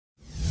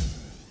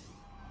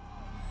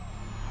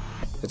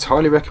It's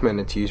highly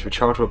recommended to use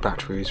rechargeable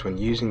batteries when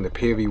using the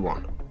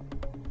POV.1.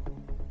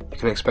 You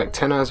can expect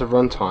 10 hours of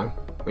runtime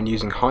when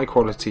using high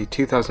quality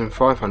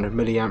 2500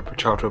 mAh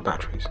rechargeable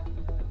batteries.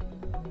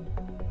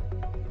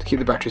 To keep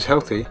the batteries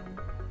healthy,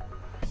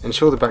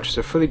 ensure the batteries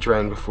are fully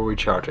drained before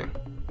recharging.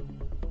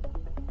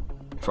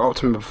 For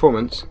optimum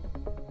performance,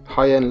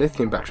 high-end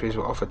lithium batteries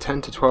will offer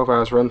 10 to 12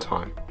 hours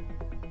runtime,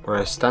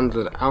 whereas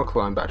standard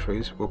alkaline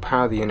batteries will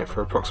power the unit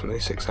for approximately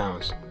 6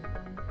 hours.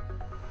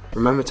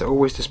 Remember to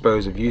always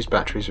dispose of used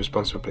batteries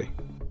responsibly.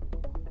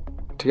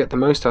 To get the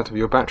most out of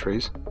your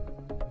batteries,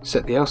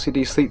 set the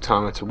LCD sleep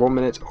timer to 1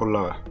 minute or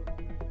lower.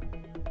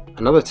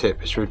 Another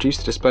tip is to reduce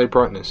the display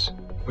brightness,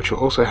 which will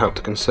also help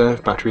to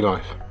conserve battery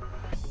life.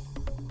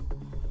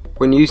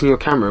 When using your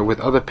camera with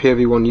other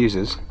POV.1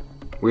 users,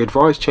 we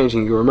advise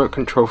changing your remote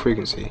control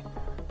frequency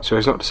so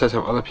as not to set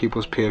off other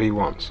people's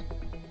POV.1s.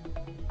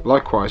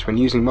 Likewise, when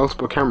using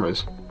multiple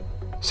cameras,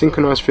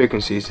 synchronize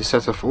frequencies to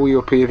set off all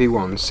your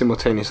POV.1s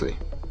simultaneously.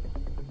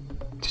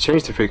 To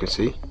change the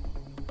frequency,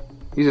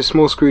 use a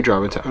small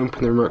screwdriver to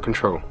open the remote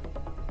control.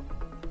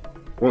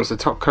 Once the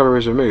top cover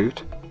is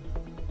removed,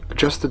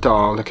 adjust the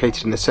dial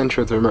located in the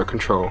center of the remote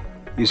control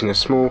using a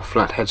small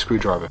flathead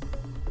screwdriver.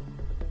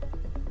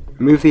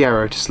 Move the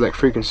arrow to select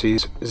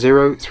frequencies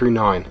 0 through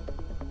 9,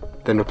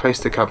 then replace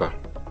the cover.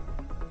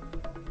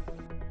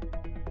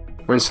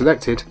 When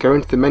selected, go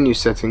into the menu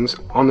settings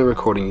on the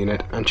recording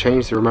unit and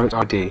change the remote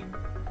ID.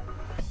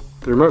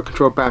 The remote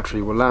control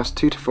battery will last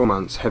 2 to 4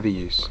 months heavy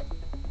use.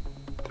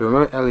 The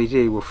remote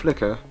LED will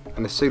flicker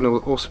and the signal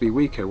will also be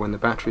weaker when the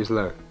battery is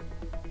low.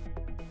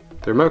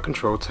 The remote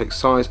control takes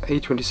size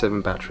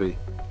A27 battery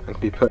and can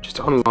be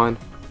purchased online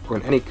or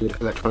in any good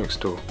electronics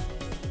store.